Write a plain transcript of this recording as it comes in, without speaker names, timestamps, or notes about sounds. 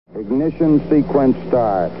Ignition sequence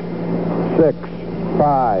start. 6,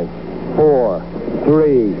 5, 4,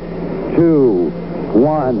 3, 2,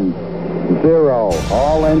 1, 0.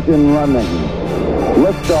 All engine running.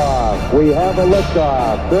 Liftoff. We have a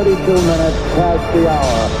liftoff. 32 minutes past the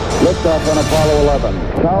hour. Liftoff on Apollo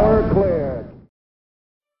 11. Tower cleared.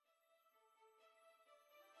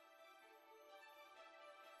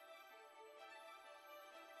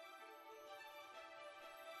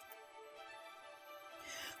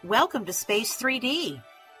 Welcome to Space 3D.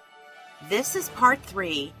 This is part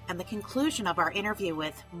 3 and the conclusion of our interview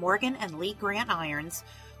with Morgan and Lee Grant Irons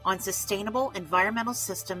on sustainable environmental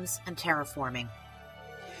systems and terraforming.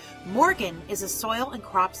 Morgan is a soil and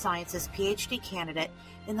crop sciences PhD candidate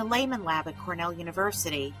in the Lehman Lab at Cornell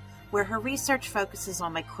University, where her research focuses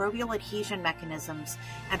on microbial adhesion mechanisms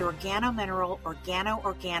and organomineral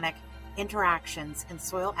organo-organic interactions in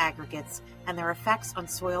soil aggregates and their effects on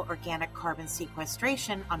soil organic carbon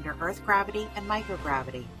sequestration under Earth gravity and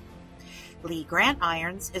microgravity. Lee Grant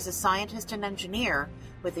Irons is a scientist and engineer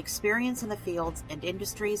with experience in the fields and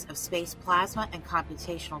industries of space plasma and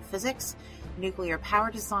computational physics, nuclear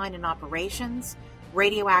power design and operations,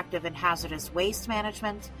 radioactive and hazardous waste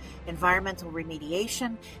management, environmental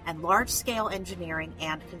remediation, and large-scale engineering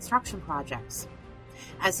and construction projects.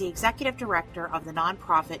 As the executive director of the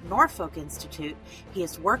nonprofit Norfolk Institute, he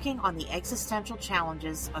is working on the existential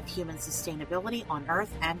challenges of human sustainability on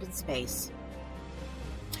Earth and in space.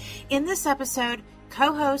 In this episode,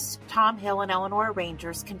 co-hosts Tom Hill and Eleanor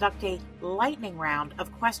Rangers conduct a lightning round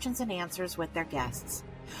of questions and answers with their guests.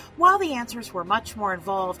 While the answers were much more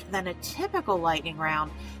involved than a typical lightning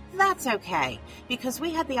round, that's okay, because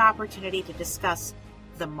we had the opportunity to discuss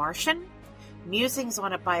The Martian, musings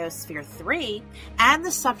on a Biosphere 3, and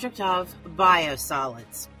the subject of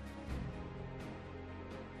biosolids.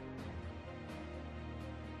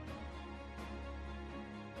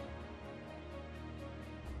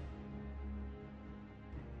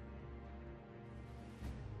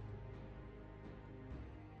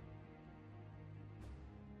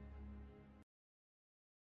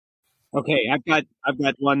 Okay, I've got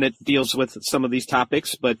one that deals with some of these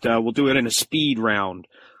topics, but we'll do it in a speed round.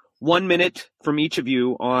 1 minute from each of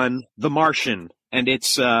you on The Martian and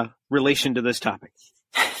its relation to this topic.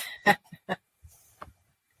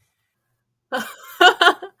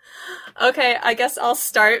 Okay, I guess I'll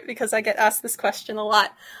start because I get asked this question a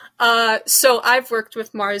lot. So I've worked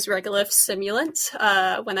with Mars regolith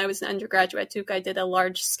simulant. When I was an undergraduate at Duke, I did a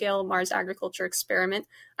large-scale Mars agriculture experiment.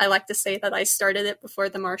 I like to say that I started it before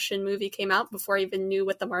the Martian movie came out, before I even knew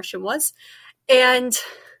what the Martian was. And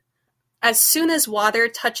as soon as water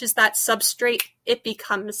touches that substrate, it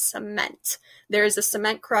becomes cement. There is a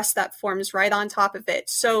cement crust that forms right on top of it.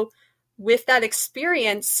 So with that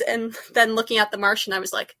experience and then looking at the Martian, I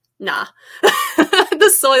was like, nah,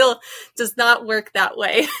 the soil does not work that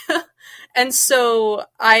way. And so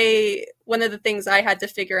one of the things I had to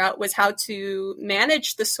figure out was how to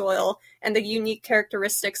manage the soil and the unique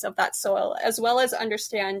characteristics of that soil, as well as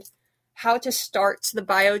understand how to start the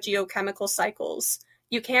biogeochemical cycles.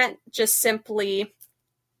 You can't just simply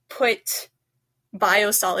put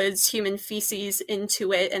biosolids, human feces,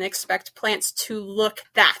 into it and expect plants to look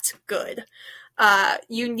that good.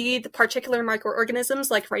 You need particular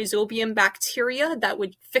microorganisms like rhizobium bacteria that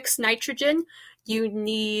would fix nitrogen. You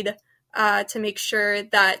need to make sure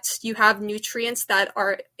that you have nutrients that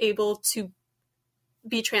are able to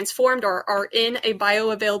be transformed or are in a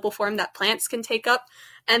bioavailable form that plants can take up.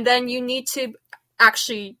 And then you need to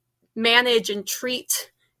actually manage and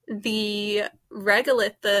treat the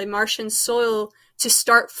regolith, the Martian soil, to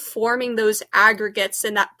start forming those aggregates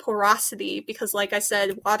and that porosity, because like I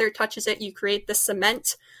said, water touches it, you create this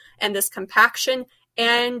cement and this compaction,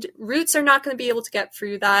 and roots are not going to be able to get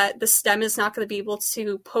through that. The stem is not going to be able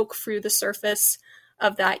to poke through the surface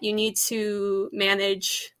of that. You need to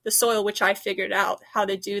manage the soil, which I figured out how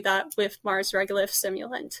to do that with Mars regolith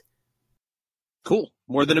simulant. Cool.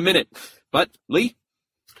 More than a minute. But, Lee?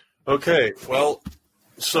 Okay, well,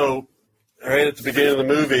 so right at the beginning of the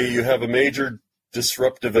movie, you have a major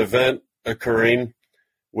disruptive event occurring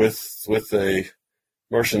with a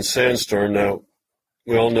Martian sandstorm. Now,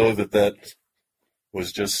 we all know that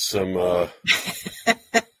was just some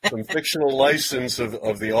fictional license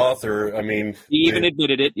of the author. I mean, he even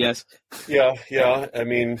admitted it. Yes. Yeah. I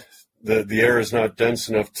mean, the air is not dense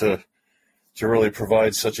enough to really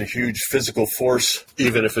provide such a huge physical force,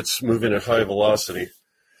 even if it's moving at high velocity.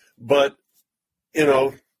 But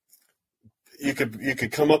you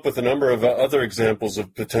could come up with a number of other examples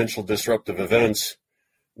of potential disruptive events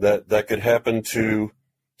that could happen to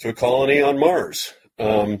a colony on Mars.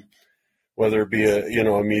 whether it be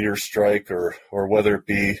a meteor strike or whether it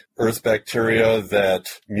be Earth bacteria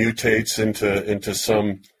that mutates into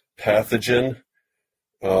some pathogen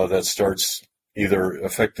that starts either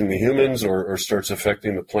affecting the humans or starts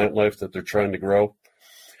affecting the plant life that they're trying to grow.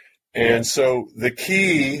 And so the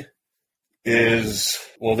key is,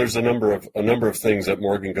 well, there's a number of things that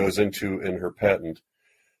Morgan goes into in her patent,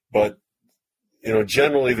 but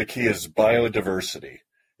generally the key is biodiversity.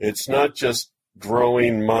 It's not just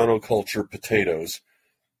growing monoculture potatoes.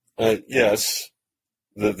 Yes,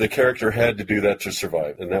 the character had to do that to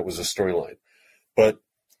survive, and that was a storyline. But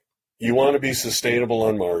you want to be sustainable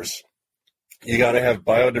on Mars. You got to have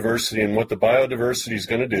biodiversity, and what the biodiversity is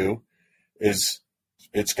going to do is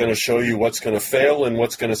it's going to show you what's going to fail and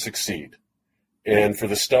what's going to succeed. And for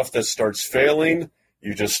the stuff that starts failing,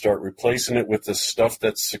 you just start replacing it with the stuff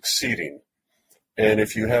that's succeeding. And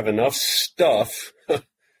if you have enough stuff,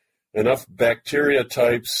 enough bacteria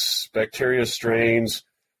types, bacteria strains,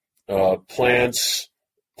 plants,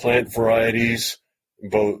 plant varieties,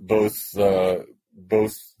 both those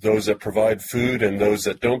that provide food and those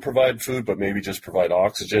that don't provide food, but maybe just provide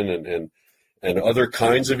oxygen and other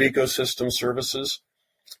kinds of ecosystem services.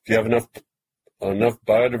 If you have enough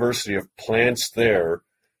biodiversity of plants there,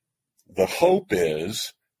 the hope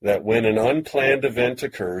is that when an unplanned event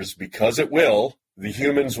occurs, because it will, the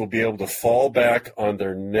humans will be able to fall back on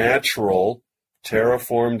their natural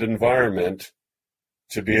terraformed environment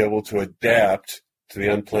to be able to adapt to the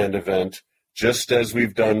unplanned event, just as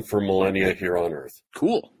we've done for millennia here on Earth.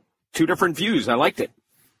 Cool. 2 different views. I liked it.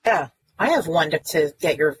 Yeah. I have one to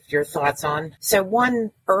get your thoughts on. So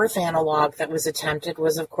one Earth analog that was attempted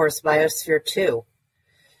was, of course, Biosphere 2.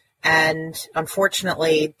 And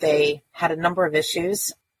unfortunately, they had a number of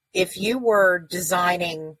issues. If you were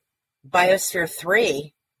designing Biosphere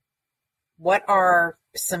 3, what are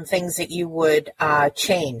some things that you would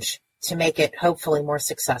change to make it hopefully more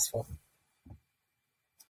successful?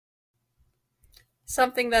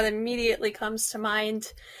 Something that immediately comes to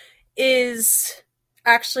mind is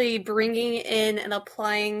actually bringing in and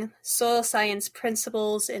applying soil science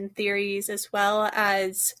principles and theories, as well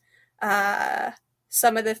as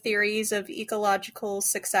some of the theories of ecological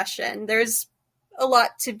succession. There's a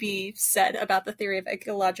lot to be said about the theory of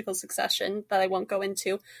ecological succession that I won't go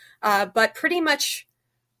into, but pretty much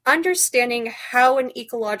understanding how an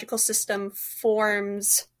ecological system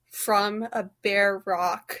forms from a bare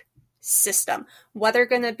rock system. What are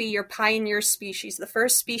going to be your pioneer species, the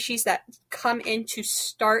first species that come in to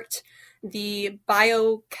start the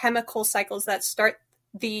biochemical cycles, that start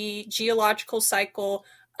the geological cycle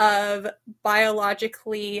of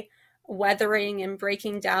biologically weathering and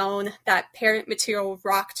breaking down that parent material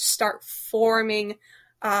rock to start forming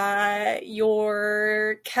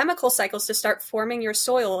your chemical cycles, to start forming your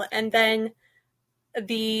soil, and then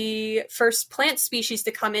the first plant species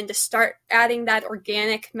to come in to start adding that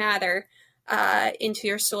organic matter into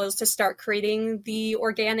your soils, to start creating the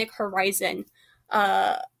organic horizon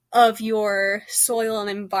of your soil and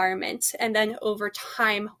environment. And then over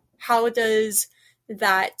time, how does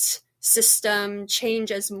that system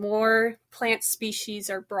change as more plant species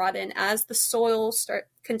are brought in, as the soil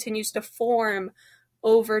continues to form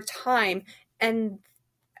over time? And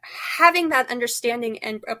having that understanding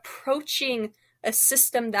and approaching a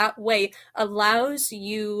system that way allows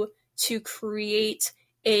you to create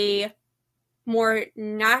a more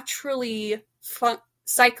naturally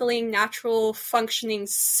cycling, natural functioning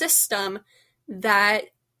system that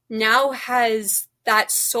now has that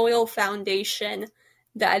soil foundation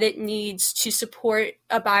that it needs to support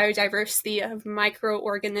a biodiversity of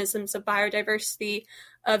microorganisms, a biodiversity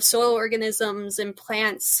of soil organisms and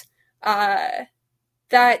plants that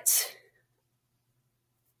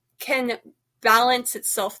can balance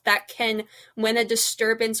itself, that can, when a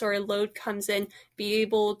disturbance or a load comes in, be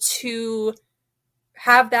able to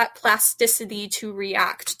have that plasticity to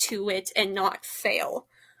react to it and not fail,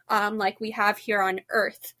 like we have here on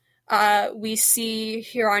Earth. We see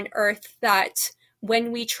here on Earth that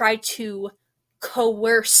when we try to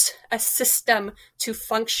coerce a system to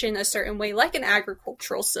function a certain way, like an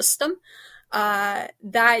agricultural system,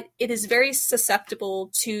 that it is very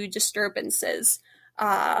susceptible to disturbances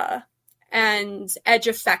and edge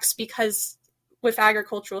effects, because with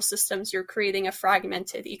agricultural systems, you're creating a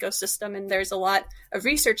fragmented ecosystem, and there's a lot of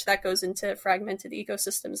research that goes into fragmented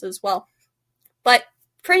ecosystems as well. But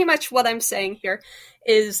pretty much what I'm saying here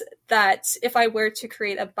is that if I were to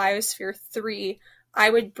create a Biosphere 3, I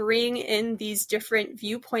would bring in these different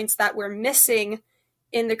viewpoints that were missing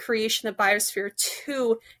in the creation of Biosphere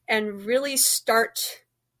 2 and really start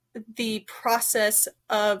the process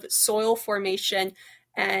of soil formation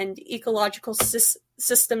and ecological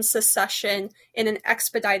system succession in an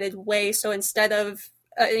expedited way. So instead of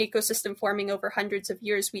an ecosystem forming over hundreds of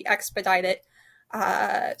years, we expedite it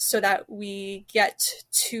so that we get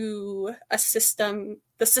to the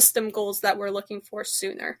system goals that we're looking for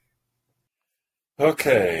sooner.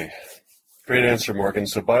 Okay, great answer, Morgan.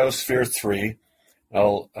 So Biosphere 3,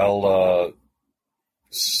 I'll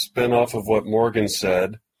spin off of what Morgan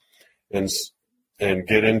said and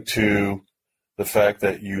get into the fact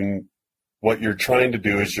that what you're trying to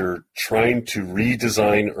do is you're trying to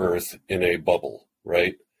redesign Earth in a bubble,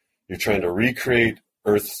 right? You're trying to recreate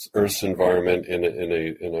Earth's environment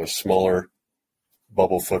in a smaller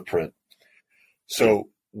bubble footprint. So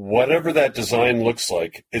whatever that design looks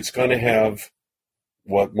like, it's going to have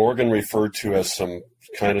what Morgan referred to as some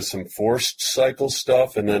forced cycle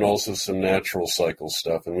stuff and then also some natural cycle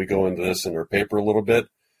stuff. And we go into this in our paper a little bit,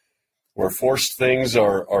 where forced things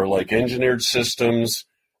are like engineered systems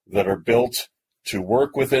that are built to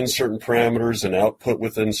work within certain parameters and output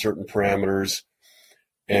within certain parameters.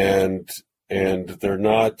 And they're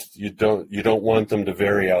not, you don't want them to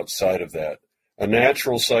vary outside of that. A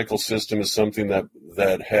natural cycle system is something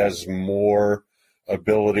that has more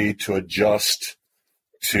ability to adjust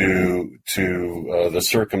to the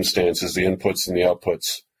circumstances, the inputs and the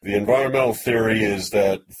outputs. The environmental theory is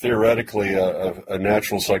that theoretically a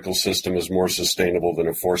natural cycle system is more sustainable than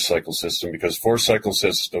a forced cycle system, because forced cycle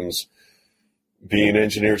systems, being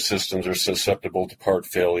engineered systems, are susceptible to part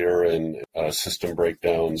failure and system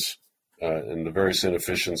breakdowns and the various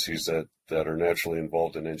inefficiencies that are naturally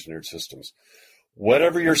involved in engineered systems.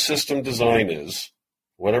 Whatever your system design is,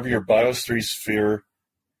 whatever your biosphere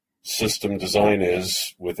system design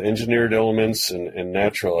is, with engineered elements and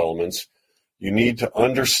natural elements, you need to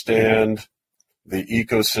understand the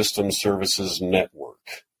ecosystem services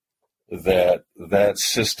network that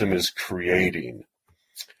system is creating.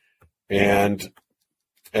 And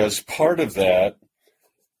as part of that,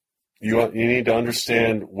 you need to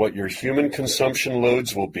understand what your human consumption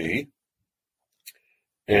loads will be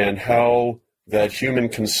and how that human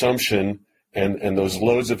consumption and those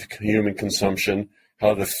loads of human consumption,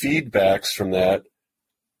 how the feedbacks from that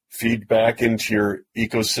feed back into your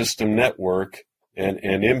ecosystem network and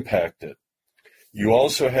impact it. You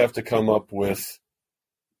also have to come up with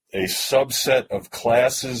a subset of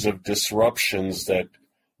classes of disruptions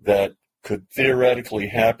that could theoretically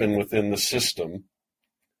happen within the system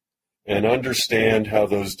and understand how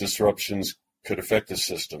those disruptions could affect the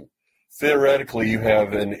system. Theoretically, you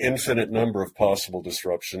have an infinite number of possible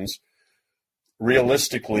disruptions.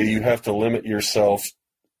 Realistically, you have to limit yourself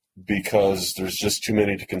because there's just too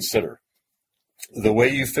many to consider. The way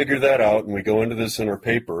you figure that out, and we go into this in our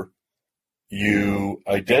paper, you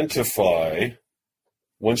identify,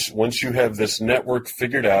 once you have this network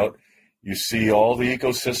figured out, you see all the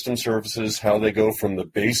ecosystem services, how they go from the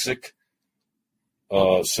basic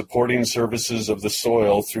supporting services of the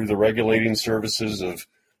soil through the regulating services of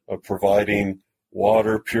providing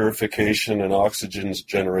water purification and oxygen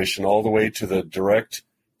generation, all the way to the direct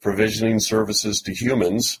provisioning services to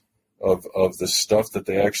humans of the stuff that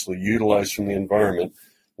they actually utilize from the environment.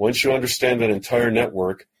 Once you understand that entire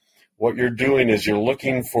network, what you're doing is you're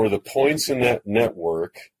looking for the points in that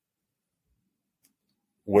network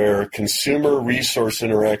where consumer resource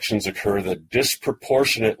interactions occur that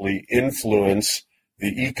disproportionately influence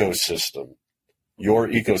the ecosystem, your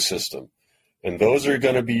ecosystem. And those are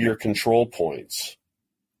going to be your control points.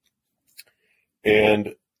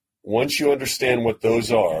 And once you understand what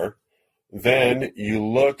those are, then you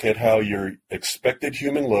look at how your expected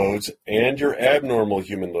human loads and your abnormal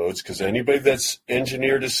human loads, because anybody that's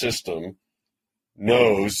engineered a system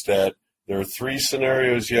knows that there are three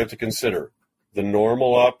scenarios you have to consider. The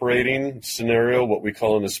normal operating scenario, what we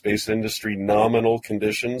call in the space industry nominal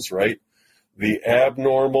conditions, right? The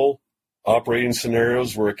abnormal operating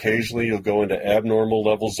scenarios, where occasionally you'll go into abnormal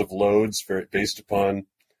levels of loads based upon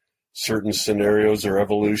certain scenarios or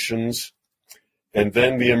evolutions. And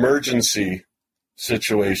then the emergency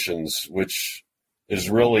situations, which is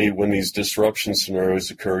really when these disruption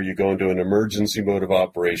scenarios occur, you go into an emergency mode of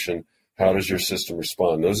operation. How does your system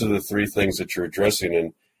respond? Those are the three things that you're addressing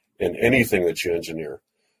in anything that you engineer.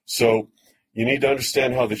 So you need to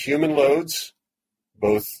understand how the human loads,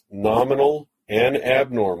 both nominal and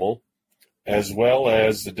abnormal, as well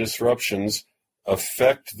as the disruptions,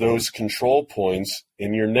 affect those control points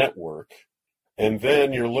in your network. And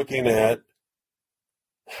then you're looking at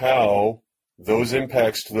how those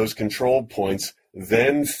impacts to those control points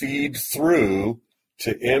then feed through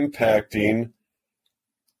to impacting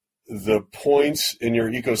the points in your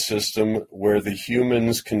ecosystem where the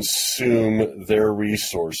humans consume their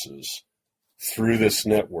resources through this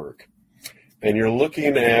network. and you're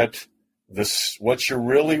looking at this. What you're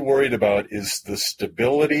really worried about is the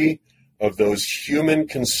stability of those human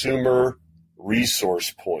consumer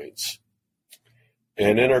resource points.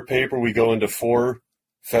 And in our paper, we go into 4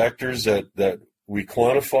 factors that we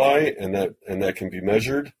quantify and that can be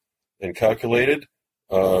measured and calculated: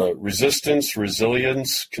 resistance,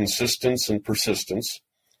 resilience, consistence, and persistence.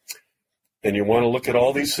 And you want to look at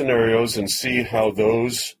all these scenarios and see how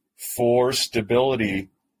those 4 stability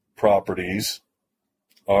properties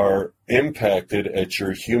are impacted at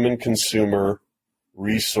your human consumer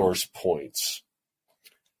resource points.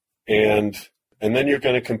 And then you're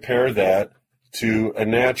going to compare that to a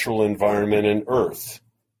natural environment in Earth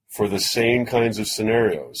for the same kinds of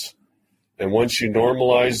scenarios. And once you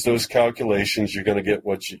normalize those calculations, you're going to get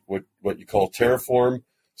what you call terraform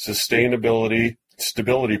sustainability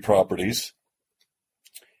stability properties.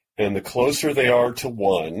 And the closer they are to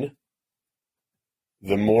 1,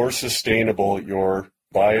 the more sustainable your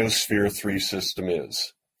Biosphere 3 system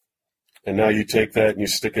is. And now you take that and you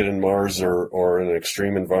stick it in Mars or in an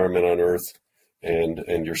extreme environment on Earth, and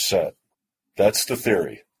you're set. That's the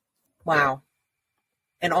theory. Wow.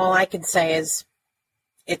 And all I can say is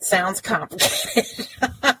it sounds complicated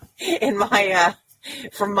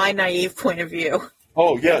from my naive point of view.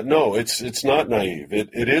 Oh, yeah, no, it's not naive.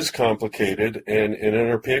 It is complicated, and in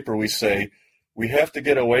our paper we say we have to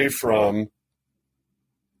get away from,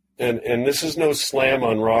 and this is no slam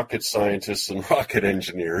on rocket scientists and rocket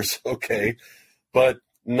engineers, okay, but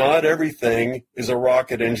not everything is a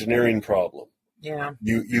rocket engineering problem. Yeah.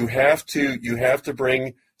 You have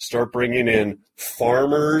to start bringing in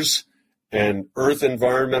farmers and earth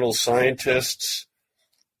environmental scientists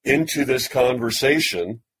into this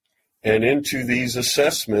conversation and into these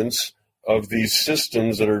assessments of these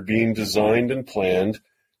systems that are being designed and planned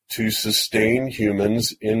to sustain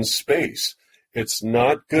humans in space. It's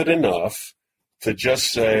not good enough to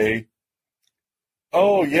just say,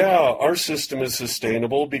 oh yeah, our system is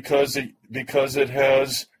sustainable because it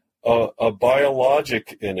has a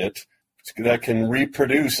biologic in it that can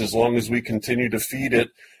reproduce as long as we continue to feed it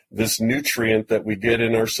this nutrient that we get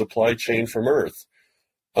in our supply chain from Earth.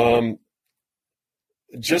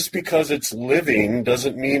 Just because it's living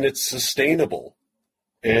doesn't mean it's sustainable.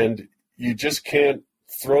 And you just can't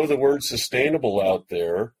throw the word sustainable out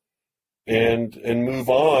there and move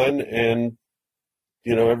on, and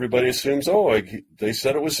everybody assumes, they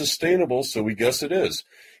said it was sustainable, so we guess it is.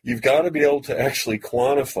 You've got to be able to actually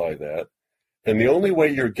quantify that. And the only way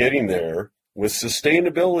you're getting there, with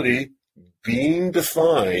sustainability being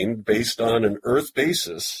defined based on an Earth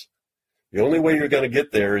basis, the only way you're going to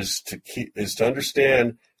get there is to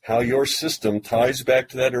understand how your system ties back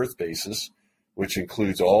to that Earth basis, which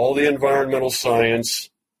includes all the environmental science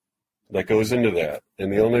that goes into that.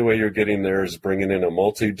 And the only way you're getting there is bringing in a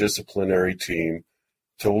multidisciplinary team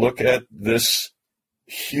to look at this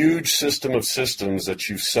huge system of systems that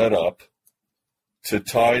you've set up to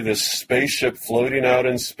tie this spaceship floating out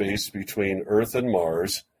in space between Earth and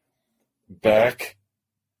Mars back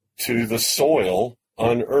to the soil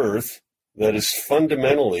on Earth that is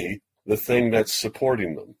fundamentally the thing that's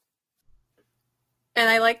supporting them. And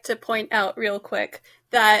I like to point out real quick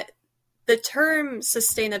that the term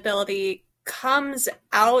sustainability comes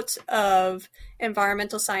out of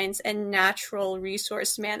environmental science and natural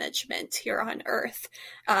resource management here on Earth.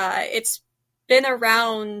 It's been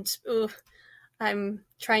around, I'm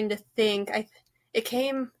trying to think, I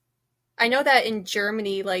know that in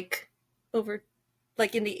Germany, in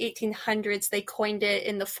the 1800s, they coined it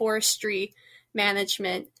in the forestry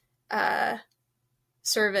management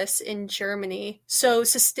service in Germany. So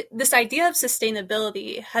this idea of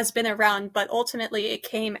sustainability has been around, but ultimately it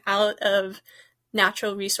came out of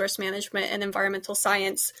natural resource management and environmental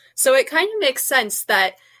science. So it kind of makes sense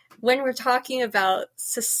that when we're talking about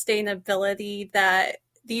sustainability, that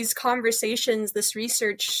these conversations, this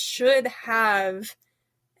research should have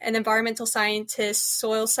an environmental scientist,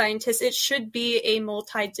 soil scientist. It should be a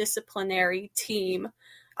multidisciplinary team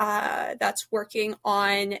that's working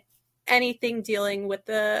on anything dealing with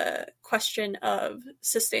the question of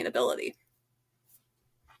sustainability.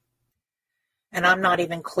 And I'm not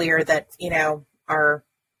even clear that,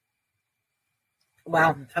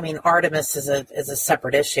 Artemis is a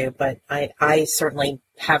separate issue, but I certainly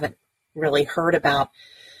haven't really heard about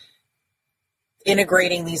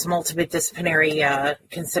integrating these multidisciplinary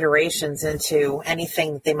considerations into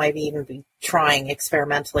anything that they might even be trying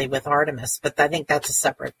experimentally with Artemis. But I think that's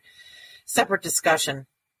a separate discussion.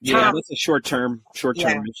 Yeah, that's a short-term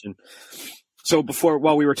mission. So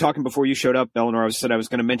while we were talking before you showed up, Eleanor, I was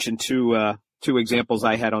going to mention too, two examples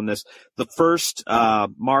I had on this. The first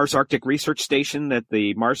Mars Arctic Research Station that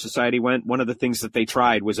the Mars Society went, one of the things that they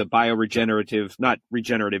tried was a not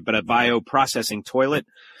regenerative, but a bioprocessing toilet.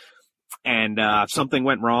 And something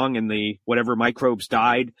went wrong and whatever microbes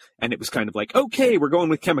died. And it was kind of like, okay, we're going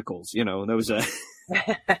with chemicals. You know, there was an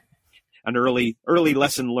early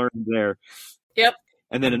lesson learned there. Yep.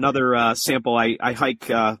 And then another sample, I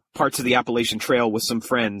hike parts of the Appalachian Trail with some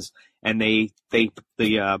friends, and the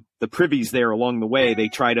privies there along the way, they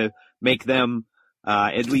try to make them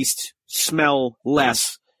at least smell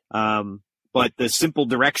less. But the simple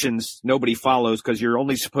directions nobody follows, because you're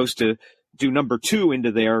only supposed to do number 2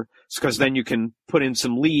 into there, because then you can put in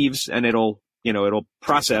some leaves and it'll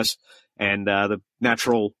process, and the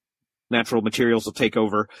natural materials will take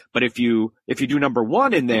over. But if you do number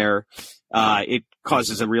 1 in there, it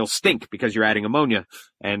causes a real stink because you're adding ammonia.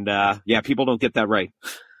 And people don't get that right.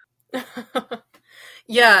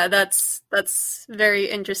 Yeah, that's very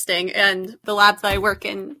interesting. And the lab that I work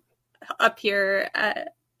in up here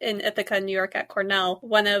in Ithaca, New York at Cornell,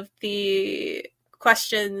 one of the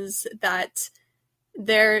questions that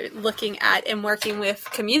they're looking at and working with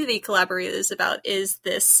community collaborators about is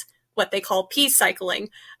this, what they call pee cycling.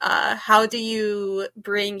 How do you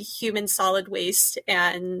bring human solid waste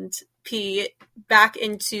and pee back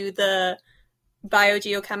into the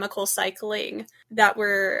biogeochemical cycling that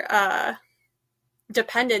we're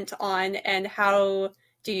dependent on, and how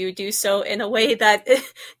do you do so in a way that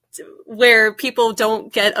where people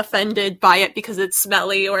don't get offended by it because it's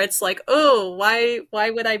smelly, or it's like, oh, why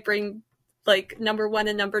would I bring like number 1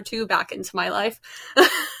 and number 2 back into my life?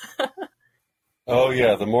 Oh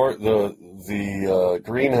yeah, the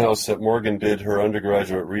greenhouse that Morgan did her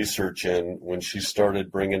undergraduate research in, when she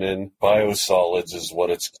started bringing in biosolids, is what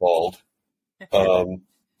it's called.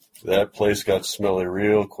 That place got smelly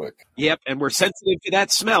real quick. Yep, and we're sensitive to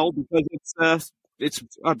that smell because it's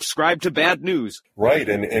ascribed to bad news. Right,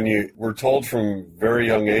 and we're told from very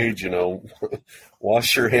young age,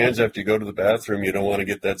 wash your hands after you go to the bathroom. You don't want to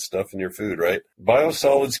get that stuff in your food, right?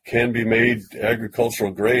 Biosolids can be made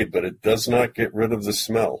agricultural grade, but it does not get rid of the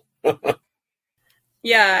smell.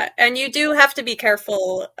 Yeah, and you do have to be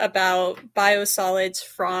careful about biosolids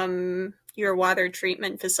from your water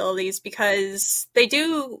treatment facilities, because they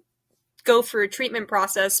do go through a treatment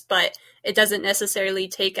process, but it doesn't necessarily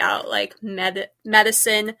take out like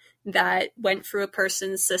medicine that went through a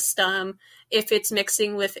person's system. If it's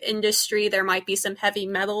mixing with industry, there might be some heavy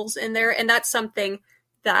metals in there, and that's something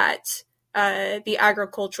that the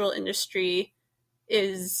agricultural industry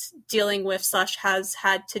is dealing with / has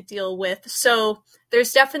had to deal with. So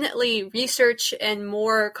there's definitely research and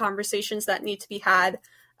more conversations that need to be had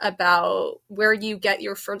about where you get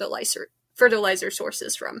your fertilizer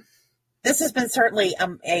sources from. This has been certainly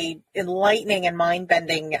a enlightening and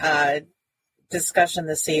mind-bending discussion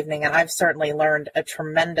this evening, and I've certainly learned a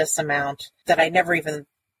tremendous amount that I never even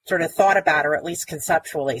sort of thought about, or at least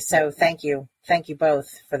conceptually. So thank you both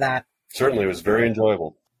for that. Certainly, it was very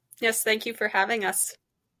enjoyable. Yes, thank you for having us.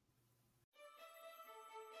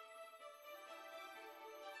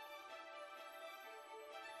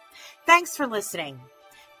 Thanks for listening.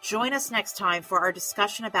 Join us next time for our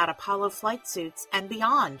discussion about Apollo flight suits and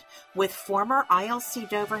beyond with former ILC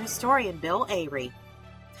Dover historian Bill Airy.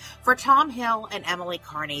 For Tom Hill and Emily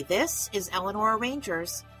Carney, this is Eleanor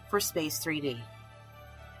Rangers for Space 3D.